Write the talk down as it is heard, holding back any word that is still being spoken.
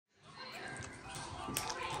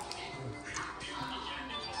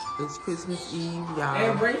It's Christmas Eve,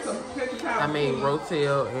 y'all. I made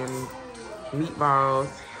rotel and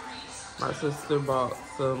meatballs. My sister bought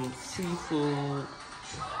some seafood,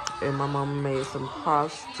 and my mama made some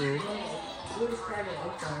pasta.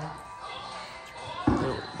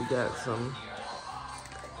 We got some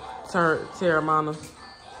terramana.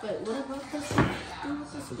 Wait, what about this?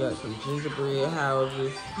 We got some gingerbread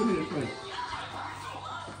houses.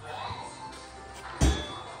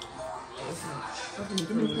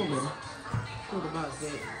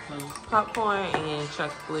 Popcorn and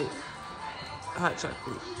chocolate, hot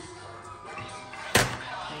chocolate.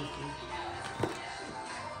 Thank you.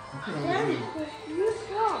 Daddy, you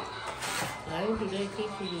sure? I didn't do that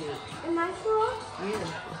cake for you. Am I sure?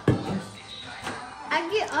 Yeah. I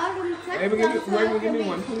get all them checkers. Hey, give me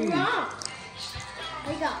one, please. No. I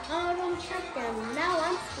got all them checkers. Now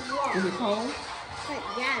I'm strong. Is it cold? But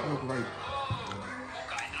yeah. Oh, great.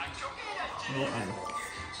 No ice.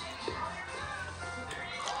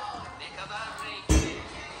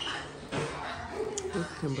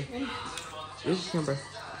 This is Kimber.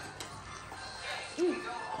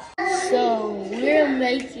 So we're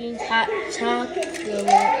making hot chocolate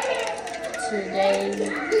today,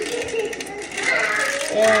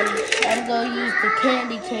 and I'm gonna use the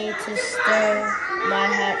candy cane to stir my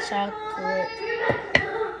hot chocolate,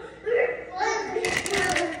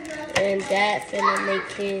 and Dad finna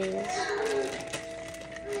make his.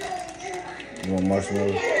 You want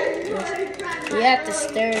marshmallows? We have to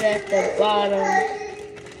stir it at the bottom,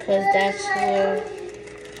 cause that's where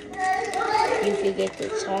you can get the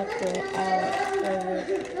chocolate out of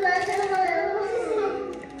it.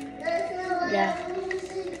 Yeah,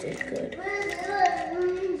 did good.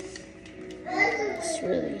 It's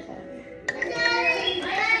really hot.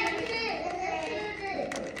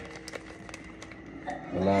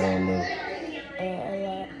 A lot on there. A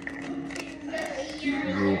lot.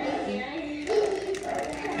 Good.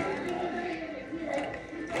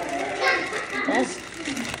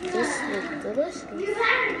 This is delicious.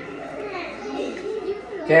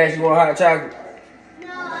 Cash, you want hot chocolate? No,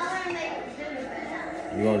 I want to make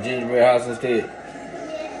gingerbread. You want gingerbread house instead?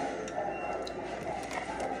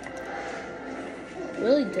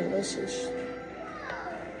 Really delicious.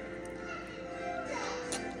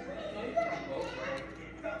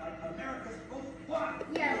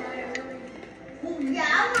 Yeah,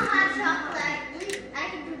 I want hot chocolate. I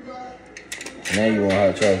can do both. Now you want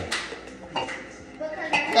hot chocolate.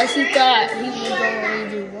 Because he thought he was going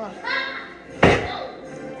to do one.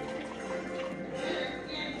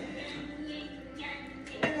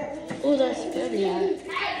 Oh, that's good, yeah.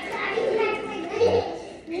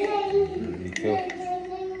 Be careful.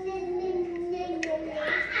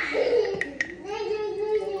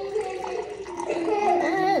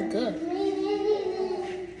 Good.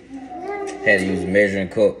 Had to use a measuring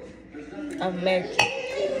cup. American.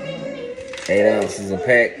 8 ounces a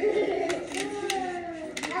pack.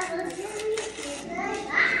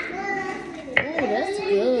 Ooh, that's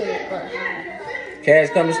good, but hot. Cash,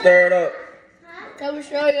 come and stir it up. Come and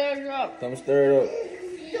show yours up. Come and stir it up.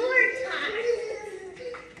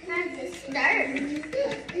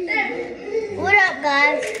 What up,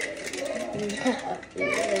 guys?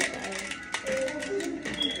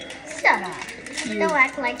 Shut up. Don't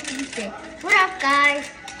act like you did. What up, guys?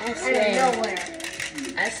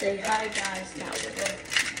 I say hi, guys. Now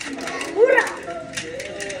What up?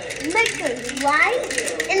 Make sure you like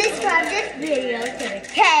and subscribe this video to the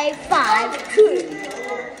K5 crew.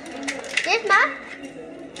 This my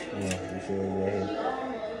Yeah, you sure go ahead.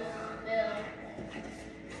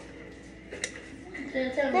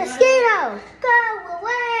 mosquitoes. Go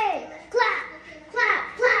away. Clap, clap,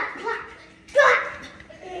 clap, clap, clap.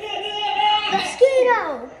 Mosquito,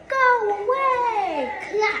 go away.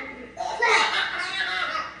 Clap, clap,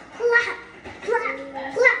 clap, clap,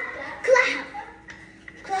 clap, clap,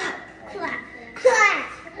 clap, clap, clap.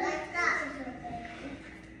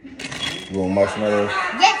 You want marshmallows?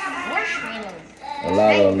 Yes, marshmallows. A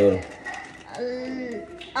lot or a little?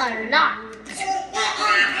 A lot.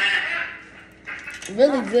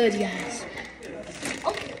 really good, guys.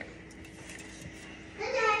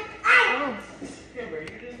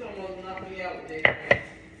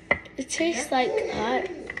 It tastes like hot.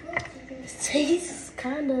 It tastes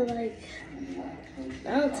kind of like. I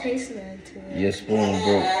don't taste nothing to it. Your spoon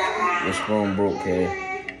broke. Your spoon broke, Kay.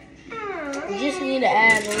 You just need to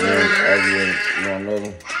add a little. You want another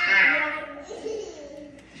one?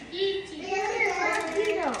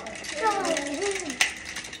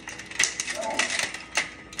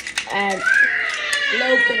 Add a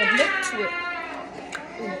little bit of milk to it.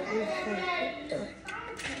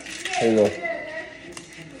 Here you go.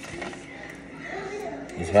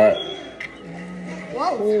 It's hot.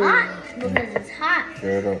 Whoa, it's hot. Because it's hot.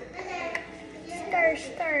 Stir it up. Stir,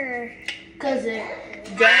 stir. Because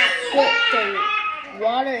Dad put the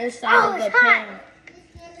water inside of the it's hot. pan.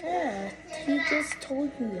 Yeah, he just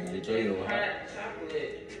told you that.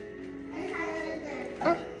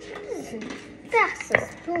 Oh, that's a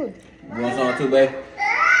spoon. You want some too, babe?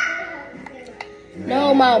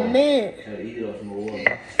 No, my mint. Your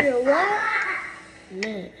what?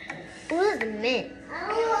 Mint. What is mint?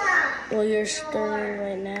 Well, you're stirring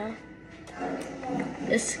right now.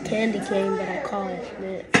 It's candy cane, but I call it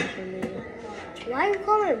mint for some reason. Why you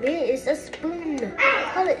call it mint? It's a spoon.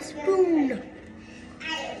 Call it spoon.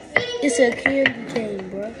 It's a candy cane,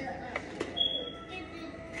 bro.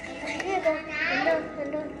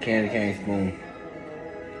 Candy cane spoon.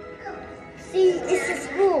 See, it's a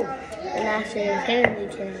spoon. And I said candy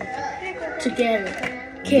cane. Together.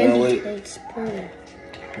 wait. Candy cane spoon.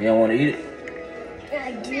 You don't want to eat it?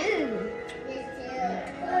 I do.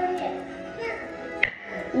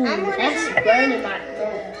 Ooh, that's burning my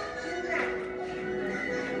throat.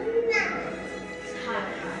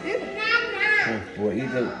 Well,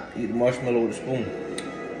 eat the marshmallow with a spoon.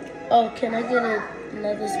 Oh, can I get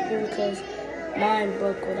another spoon? Because mine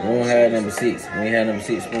broke We without don't have number 6. We ain't have number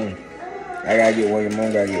 6 spoon. I gotta get one. Your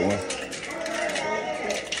mom gotta get one.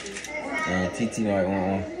 And TT might want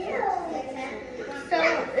one.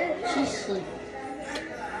 She's asleep.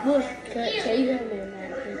 Look, can you help me in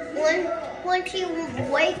that, please? When she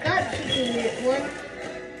wake up, she can get one.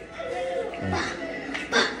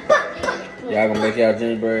 Y'all gonna make y'all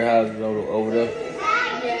gingerbread houses over there?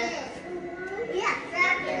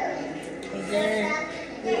 And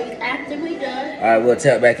then, after we done, Alright, we'll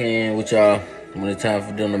tap back in with y'all when it's time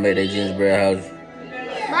for them to make their gingerbread houses.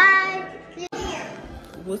 Bye.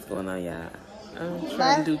 What's going on, y'all? I'm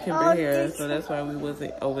trying to do Kimber hair, so that's why we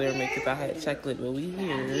wasn't over there making. I had chocolate, but we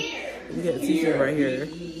here. We got a teacher right here.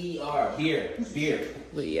 Here.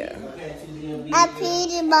 But yeah, I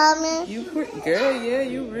peed it, mommy. you pretty girl. Yeah,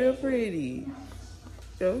 you real pretty.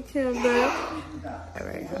 Go Kimber. All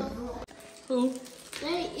right, huh? Who?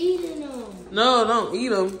 they eating them. No, don't eat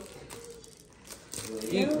them.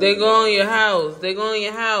 They go on your house. They go on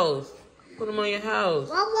your house. Put them on your house.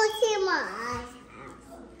 What was in my eyes?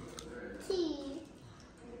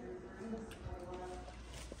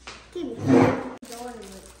 Give me.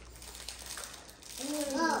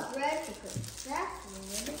 Oh, red chicken. That's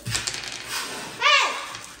good. Hey!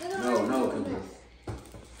 No.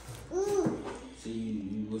 Ooh.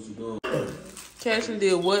 See what you doing? Cashin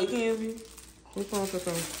did what, Kenzie? What's wrong with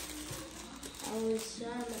them? I was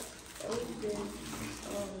trying to open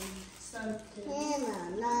something.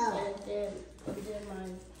 No. And then my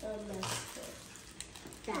thumb messed up.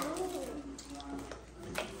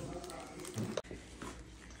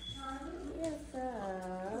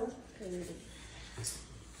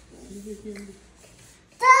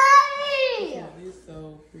 Daddy! It's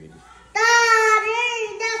so pretty. Daddy,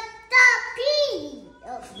 that's the pea.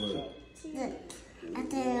 Oh, at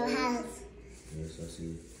the house. Yes, I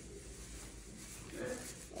see.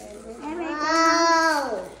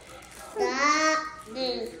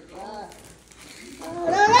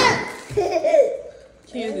 Oh,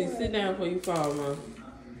 Kenzie, sit down before you fall, Mom.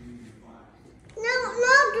 No,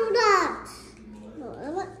 do that. No.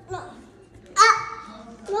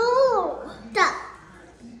 No, stop. Stop.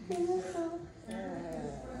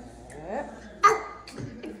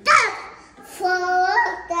 Follow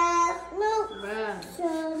that. No.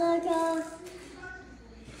 Follow that.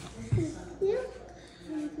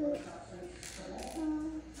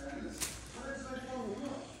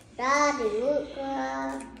 Daddy, look.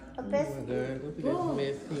 Oh my God, look at this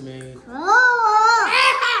mess he made.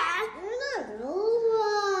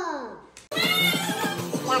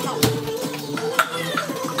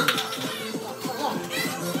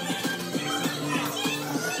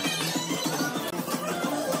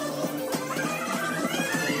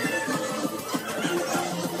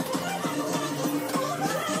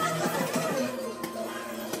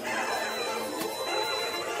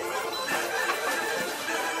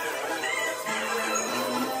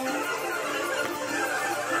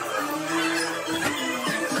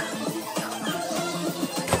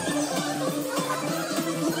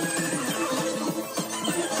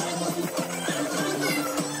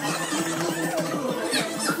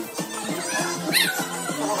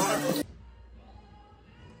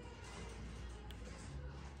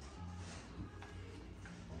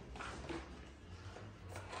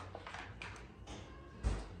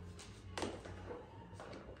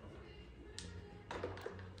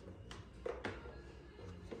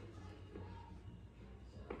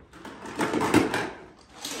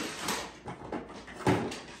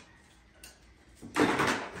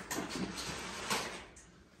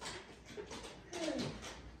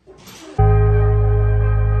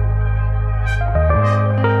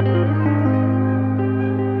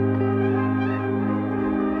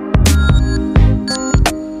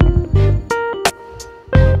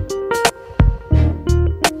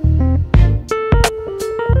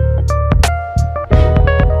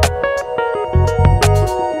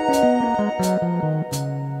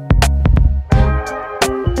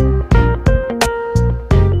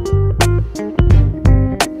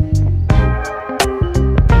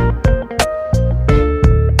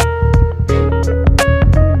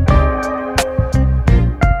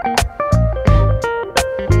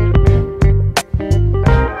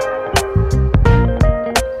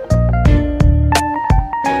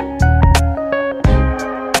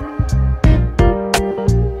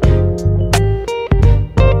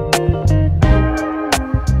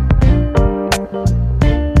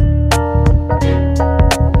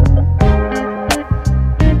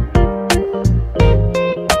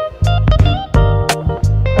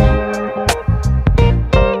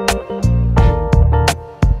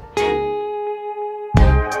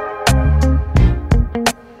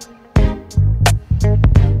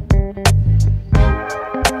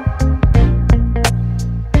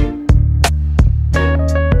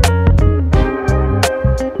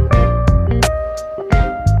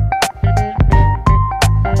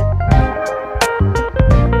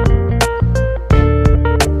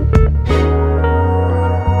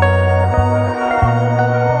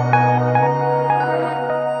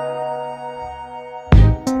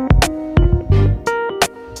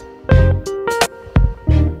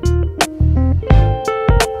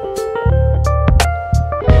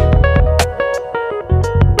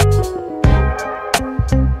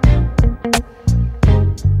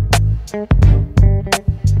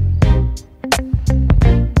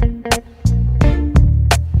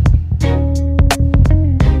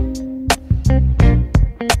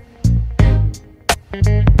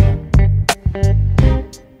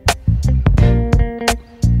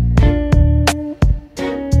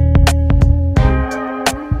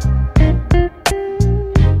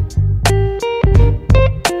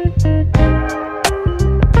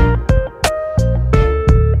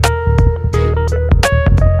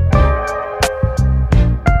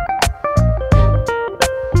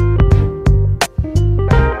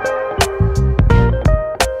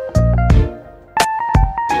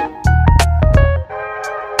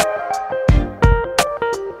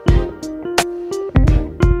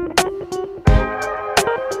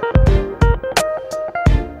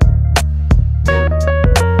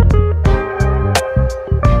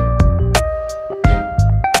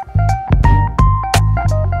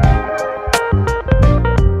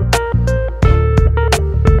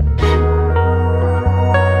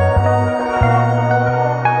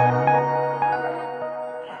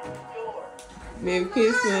 Merry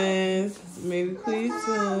Christmas. Merry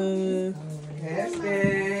Christmas. That's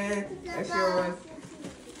it. That's yours.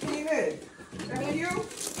 Steven, that you?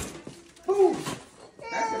 Who?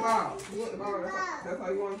 That's the ball. You want the ball? That's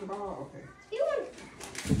all you want, the ball? Okay.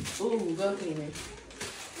 Ooh, go Steven.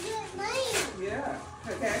 Yeah.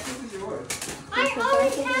 Hey, Cash, this is yours. I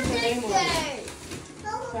always have this shirt. You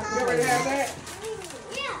already have that?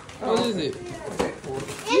 Yeah. What is it? And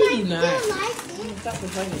You I do still not. like it. Stop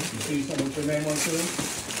complaining. You see something with your name on too?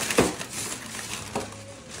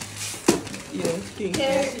 Yeah, King.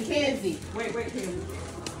 Kenzie. Wait, Kenzie.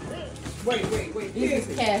 Wait, This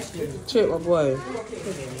is Kenzie. Cashin. Check my boy. Wait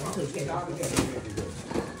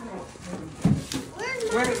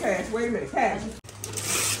a minute, Cash. Wait a minute, Cash.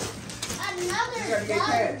 Another You gotta get dog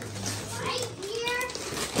Cash. right here.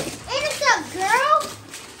 And it's a girl.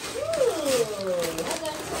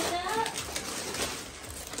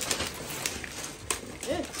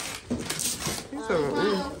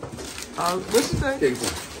 What you say?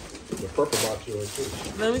 The purple box yours too.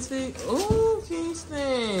 Let me see. Ooh,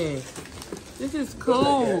 Kingston. This is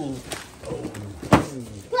cool.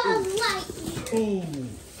 Buzz Lightyear.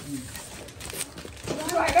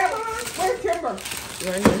 You like that one? Where's Kimber?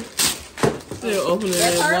 Right here. Still opening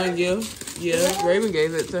that one gift. Yeah, Raven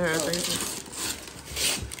gave it to her, I think.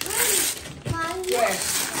 Yes.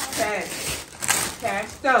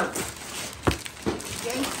 Cash done.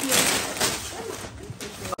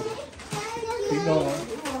 Keep going.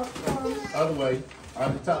 Other way.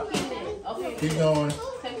 On the top. Keep going.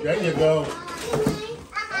 There you go.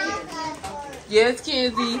 Yes,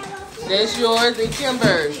 Kenzie. That's yours and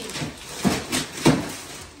Kimber's.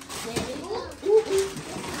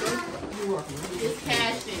 It's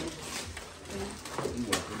Cashin.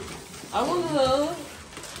 I want a hug.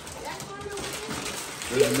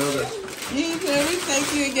 There's another. You ain't tell me thank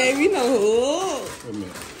you and gave me no hug. Wait a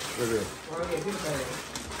minute. Right here.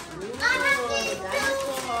 I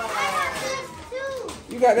have this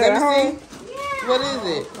too. You got that Let at me home? see. What is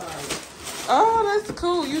it? Oh, that's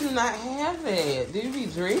cool. You do not have that. Did you be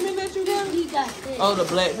dreaming that you got it? He got this. Oh, the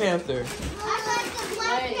Black Panther. I like the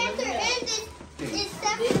Black Wait, Panther look at and this This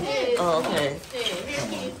separate. is Oh, okay. Here,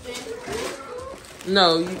 Kingston.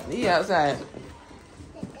 No, he outside.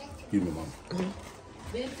 Give me mom.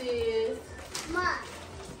 This is Mom.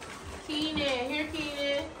 Keenan. Here,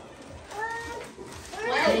 Keenan.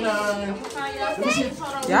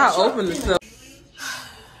 Y'all open the stuff.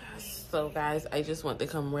 So guys, I just want to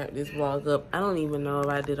come wrap this vlog up. I don't even know if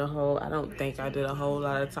I don't think I did a whole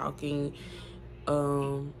lot of talking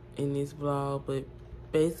in this vlog, but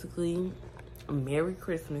basically, Merry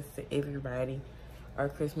Christmas to everybody. Our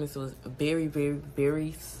Christmas was very, very,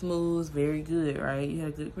 very smooth, very good, right? You had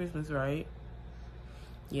a good Christmas, right?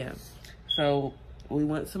 Yeah. So we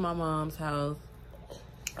went to my mom's house.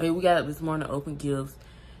 I mean, we got up this morning to open gifts.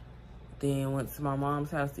 Then went to my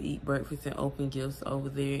mom's house to eat breakfast and open gifts over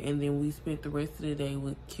there. And then we spent the rest of the day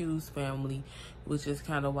with Q's family, which is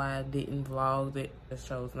kind of why I didn't vlog that. I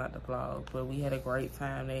chose not to vlog, but we had a great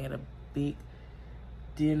time. They had a big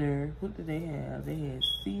dinner. What did they have? They had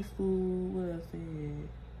seafood. What else they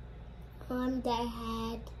had? They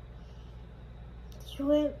had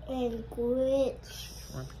shrimp and grits.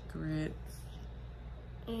 Shrimp grits.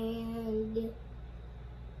 And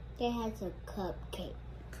they had some cupcakes.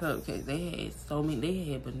 Cupcakes. They had so many.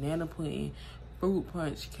 They had banana pudding, fruit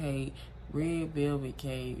punch cake, red velvet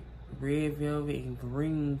cake, red velvet and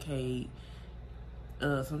green cake,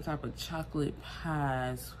 some type of chocolate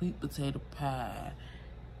pie, sweet potato pie.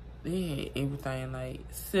 They had everything, like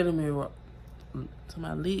cinnamon roll to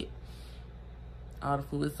my lip. all the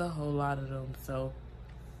food. It's a whole lot of them, so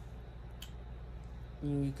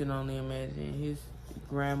you can only imagine. His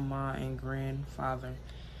grandma and grandfather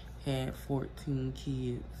had 14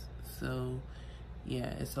 kids, so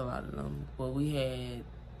yeah, it's a lot of them. But we had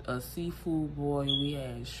a seafood boil, we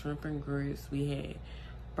had shrimp and grits, we had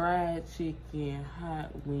fried chicken,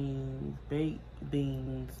 hot wings, baked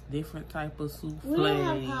beans, different type of souffles. We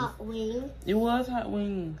didn't have hot wings. It was hot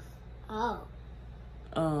wings. Oh.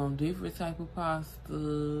 Different type of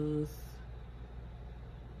pastas.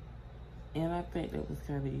 And I think that was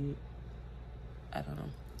kind of it. I don't know.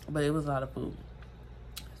 But it was a lot of food.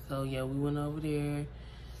 So yeah, we went over there,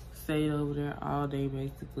 stayed over there all day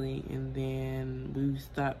basically. And then we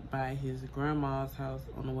stopped by his grandma's house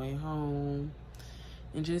on the way home.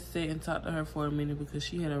 And just sat and talked to her for a minute because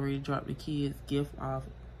she had already dropped the kids' gift off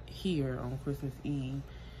here on Christmas Eve.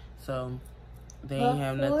 So they ain't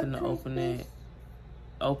have nothing to open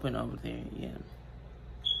over there, yeah.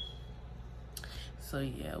 So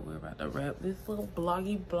yeah, we're about to wrap this little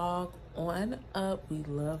bloggy blog on up. We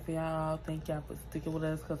love y'all. Thank y'all for sticking with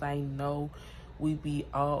us because I know we be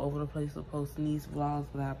all over the place with posting these vlogs,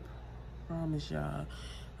 but I promise y'all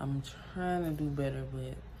I'm trying to do better,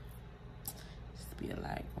 but just be a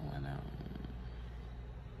lot going on.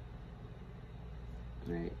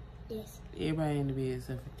 Right? Yes. Everybody in the bed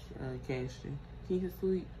except for Cashin. Can you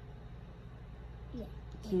sleep? Yeah.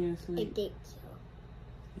 Can you sleep? I think so.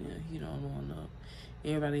 Yeah, he don't want to.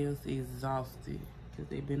 Everybody else is exhausted because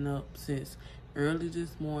they've been up since early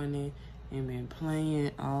this morning and been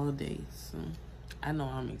playing all day. So I know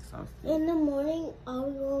I'm exhausted. In the morning, are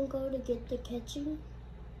we going to go to get the kitchen?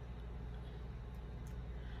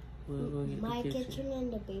 We'll go get My the kitchen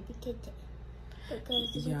and the baby kitchen.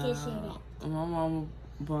 Because we Yeah, can share that. my mama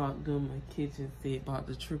bought them a kitchen set, bought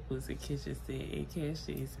the triplets a kitchen set, and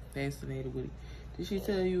Cashin is fascinated with it. Did she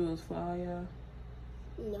tell you it was for all y'all?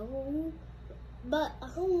 No, but I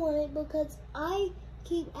don't want it because I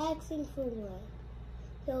keep asking for one.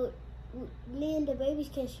 So me and the babies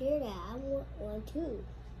can share that. I want one too.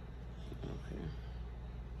 Okay.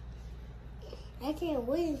 I can't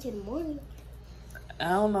wait until the morning. I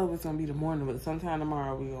don't know if it's gonna be the morning, but sometime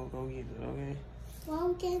tomorrow we gonna go get it. Okay. Why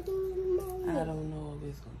we can't do it in the morning? I don't know if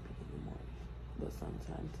it's gonna be in the morning, but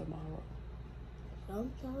sometime tomorrow.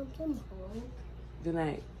 Sometime tomorrow. Good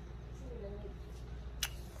night.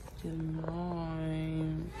 Good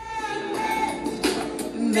morning.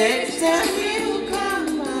 Next time you come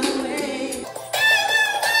my way.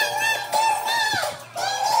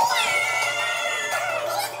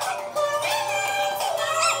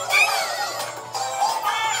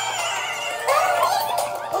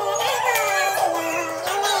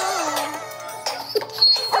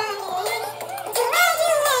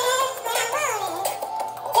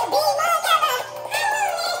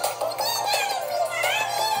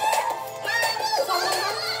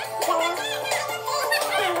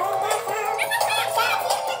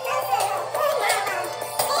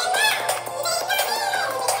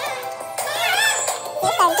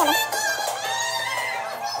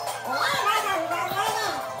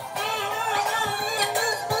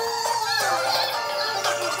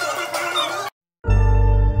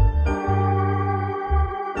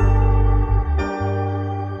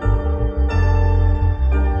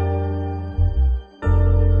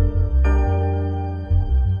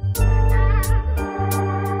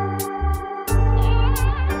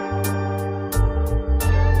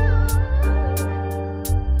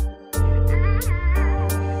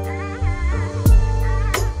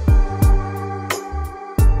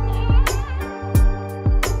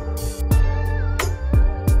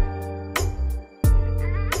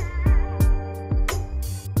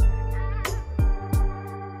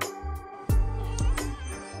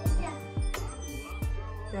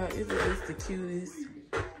 It's the cutest.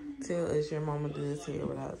 Tell us your mama does hair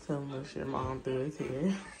without telling us your mom does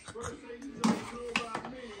hair. But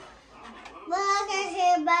I can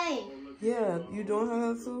hear babe. Yeah, you doing her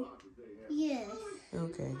hair too? Yes.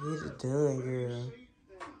 Okay, get it done, girl.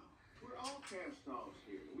 We're all cast offs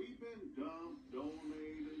here. We've been dumped,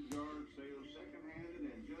 donated, yard sales, second-handed,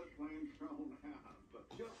 and just plain thrown out. But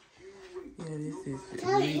just you wait. Yeah, this is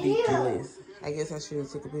ridiculous. I guess I should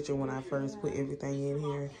have took a picture when I first put everything in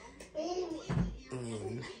here.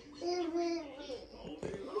 And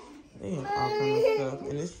they have all kind of stuff,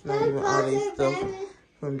 and it's not even all this stuff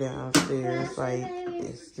from downstairs. Like,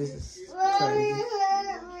 this is crazy.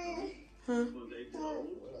 Huh?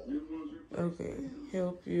 Okay,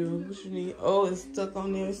 help you. What you need? Oh, it's stuck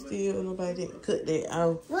on there still. Nobody didn't cut that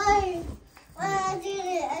out. Why? I did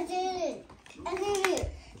it.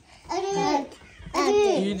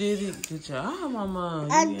 You did it. Good job, Mama.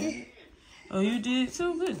 Oh, you did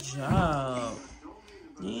too? Good job.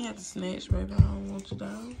 You ain't have to snatch, baby. I don't want you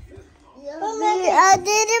down. I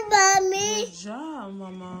did it, Mommy. Good job,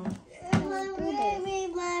 Mama.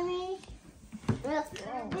 Mommy.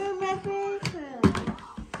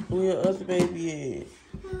 Where your other baby at?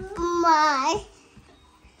 My.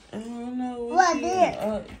 I don't know. What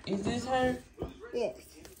is? Is this her? Yes.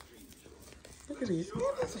 Look at this. Man,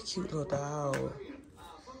 that's a cute little dog.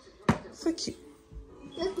 It's a cute.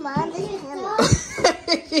 This mine. This is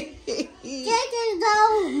Take it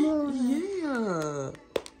down. Yeah.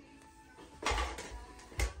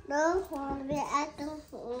 No, want to be acting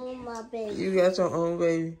for my baby. You got your own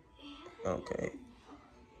baby? Okay.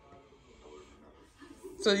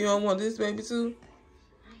 So you don't want this baby too?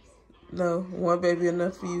 No, one baby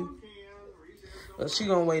enough for you? Well, she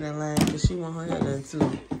gonna wait in line because she want her done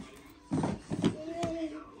too.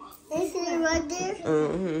 Is it right there?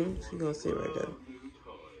 Mm-hmm. She gonna sit right there.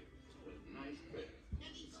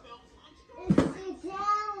 Sit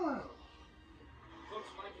down.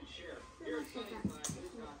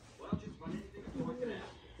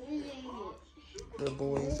 The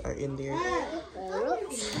boys are in there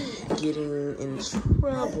getting in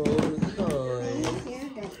trouble because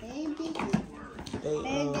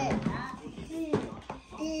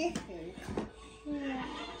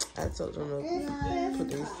I told them to put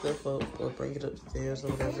their stuff up or bring it upstairs or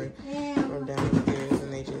whatever from downstairs,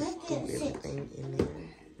 and they just threw everything in there.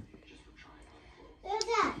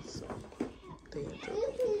 So they in trouble.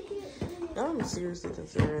 I'm seriously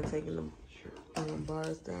considering taking the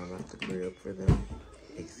bars down off the crib for them.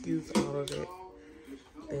 Excuse all of that.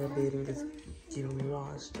 Their bedding is getting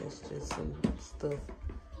washed. That's just some stuff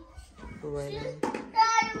for right now.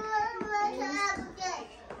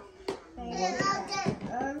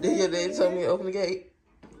 Did your dad tell me to open the gate?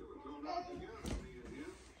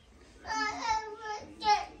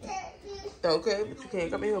 Okay, but you can't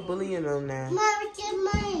come in here bullying them now. Mommy, get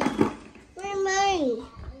mine. Where's mine?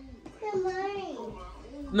 Where's mine?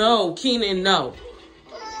 No, Keenan, no.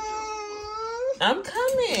 I'm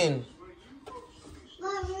coming.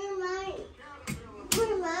 Mom, where's mine?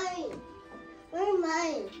 Where's mine? Where's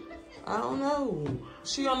mine? I don't know.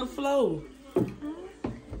 She on the floor.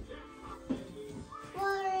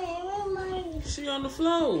 Where's mine? She on the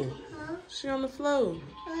floor. Huh? She on the floor.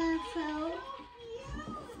 Hello?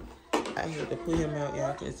 I had to put him out,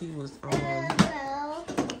 y'all, because he was Hello?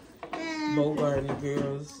 bogarting the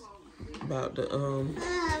girls about the Hello?